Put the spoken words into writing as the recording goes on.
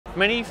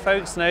Many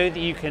folks know that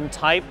you can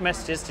type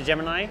messages to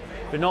Gemini,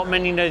 but not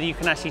many know that you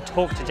can actually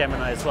talk to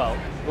Gemini as well.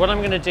 What I'm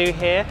going to do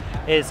here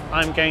is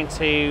I'm going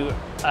to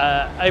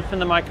open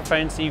the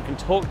microphone so you can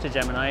talk to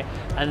Gemini,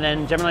 and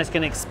then Gemini's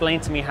going to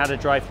explain to me how to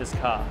drive this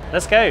car.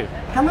 Let's go!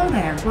 Hello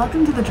there,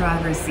 welcome to the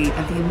driver's seat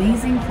of the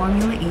amazing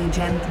Formula E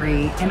Gen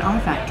 3 and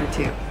R-Factor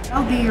 2.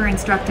 I'll be your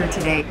instructor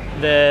today.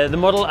 The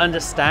model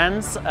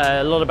understands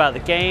a lot about the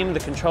game, the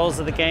controls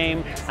of the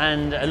game,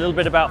 and a little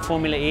bit about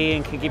Formula E,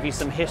 and can give you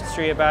some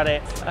history about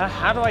it.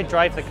 How do I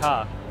drive the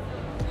car?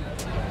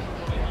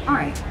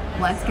 Alright,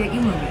 let's get you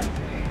moving.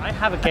 I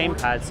have a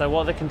gamepad, so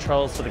what are the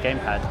controls for the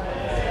gamepad?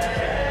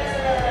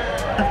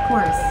 Of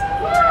course,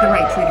 the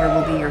right trigger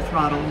will be your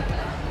throttle,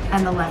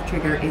 and the left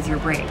trigger is your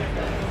brake.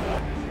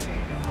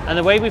 And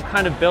the way we've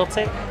kind of built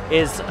it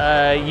is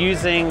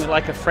using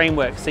like a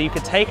framework. So you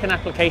could take an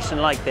application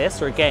like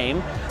this, or a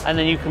game, and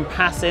then you can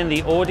pass in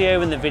the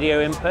audio and the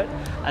video input,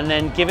 and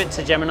then give it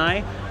to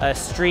Gemini,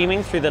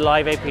 streaming through the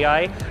live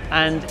API,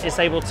 and it's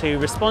able to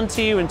respond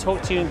to you and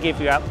talk to you and give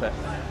you output.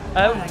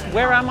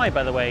 Where am I,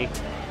 by the way?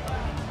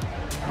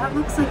 That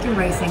looks like you're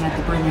racing at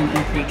the Berlin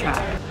E3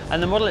 track.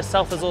 And the model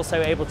itself is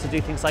also able to do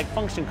things like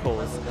function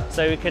calls.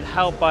 So it could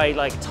help by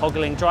like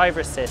toggling driver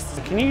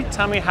assist. Can you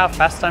tell me how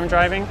fast I'm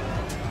driving?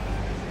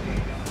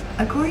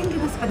 According to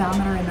the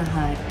speedometer in the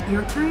HUD,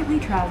 you're currently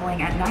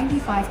traveling at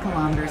 95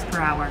 kilometers per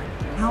hour.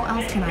 How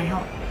else can I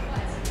help?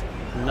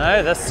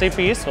 No, that's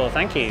super useful,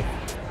 thank you.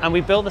 And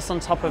we built this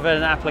on top of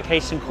an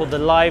application called the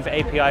Live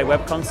API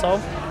Web Console,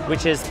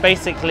 which is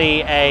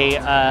basically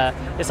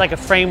it's like a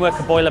framework,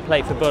 a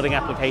boilerplate for building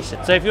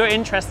applications. So if you're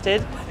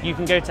interested, you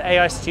can go to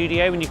AI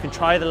Studio and you can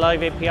try the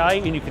Live API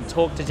and you can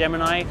talk to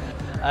Gemini.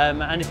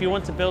 And if you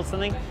want to build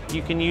something,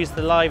 you can use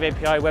the Live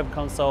API Web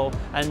Console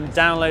and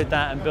download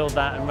that and build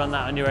that and run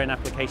that on your own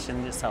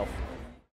application itself.